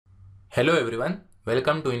Hello everyone,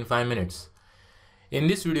 welcome to In 5 Minutes. In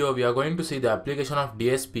this video, we are going to see the application of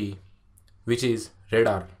DSP, which is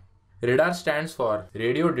radar. Radar stands for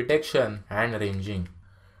radio detection and ranging.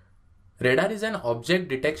 Radar is an object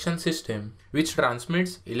detection system which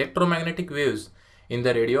transmits electromagnetic waves in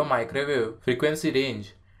the radio microwave frequency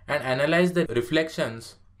range and analyzes the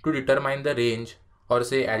reflections to determine the range or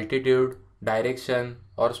say altitude, direction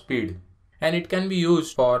or speed. And it can be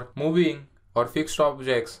used for moving or fixed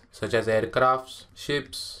objects such as aircrafts,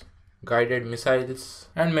 ships, guided missiles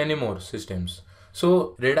and many more systems.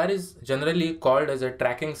 So radar is generally called as a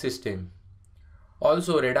tracking system.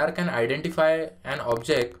 Also, radar can identify an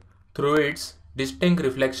object through its distinct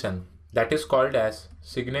reflection, that is called as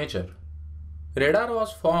signature. Radar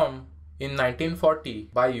was formed in 1940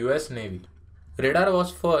 by US Navy. Radar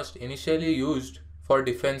was first initially used for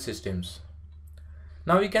defense systems.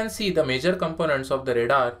 Now we can see the major components of the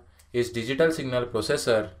radar is digital signal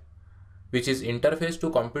processor, which is interface to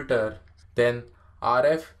computer, then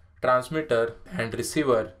RF transmitter and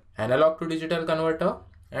receiver, analog to digital converter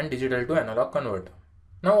and digital to analog converter.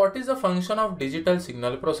 Now what is the function of digital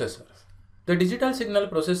signal processor? The digital signal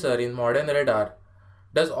processor in modern radar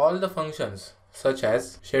does all the functions such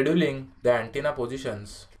as scheduling the antenna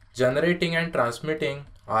positions, generating and transmitting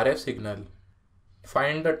RF signal,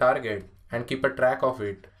 find the target and keep a track of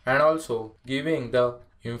it, and also giving the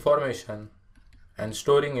information and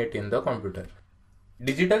storing it in the computer.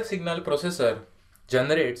 Digital signal processor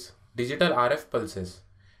generates digital RF pulses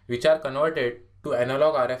which are converted to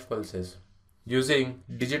analog RF pulses using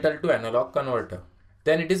digital to analog converter.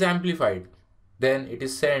 Then it is amplified. Then it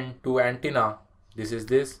is sent to antenna. This is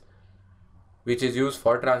this, which is used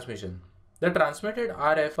for transmission. The transmitted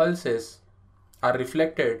RF pulses are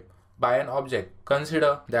reflected by an object.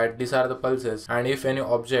 Consider that these are the pulses, and if any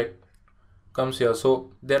object comes here,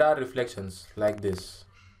 so there are reflections like this.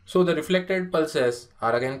 So the reflected pulses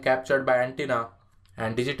are again captured by antenna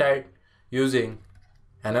and digitized using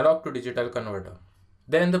analog to digital converter.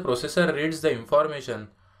 Then the processor reads the information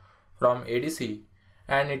from ADC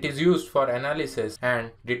and it is used for analysis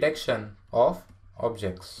and detection of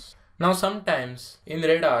objects. Now sometimes in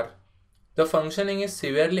radar, the functioning is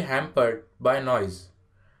severely hampered by noise.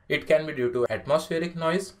 It can be due to atmospheric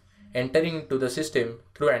noise entering into the system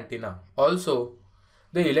through antenna. Also,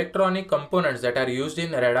 the electronic components that are used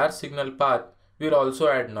in radar signal path will also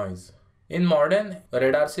add noise. In modern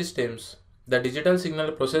radar systems, the digital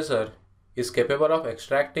signal processor is capable of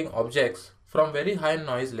extracting objects from very high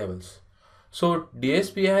noise levels. So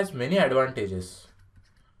DSP has many advantages.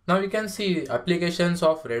 Now we can see applications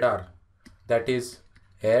of radar, that is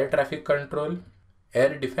air traffic control,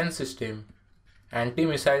 air defense system,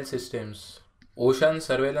 anti-missile systems, ocean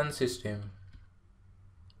surveillance system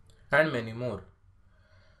and many more.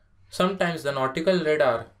 Sometimes the nautical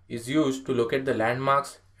radar is used to locate the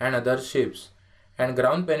landmarks and other ships, and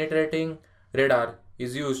ground penetrating radar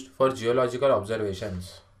is used for geological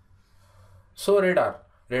observations. So radar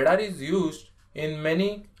is used in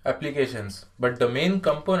many applications, but the main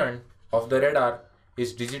component of the radar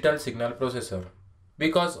is digital signal processor,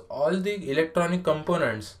 because all the electronic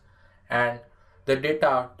components and the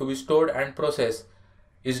data to be stored and processed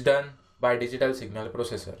is done by digital signal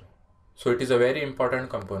processor. So it is a very important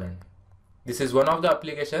component. This is one of the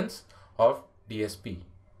applications of DSP.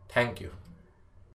 Thank you.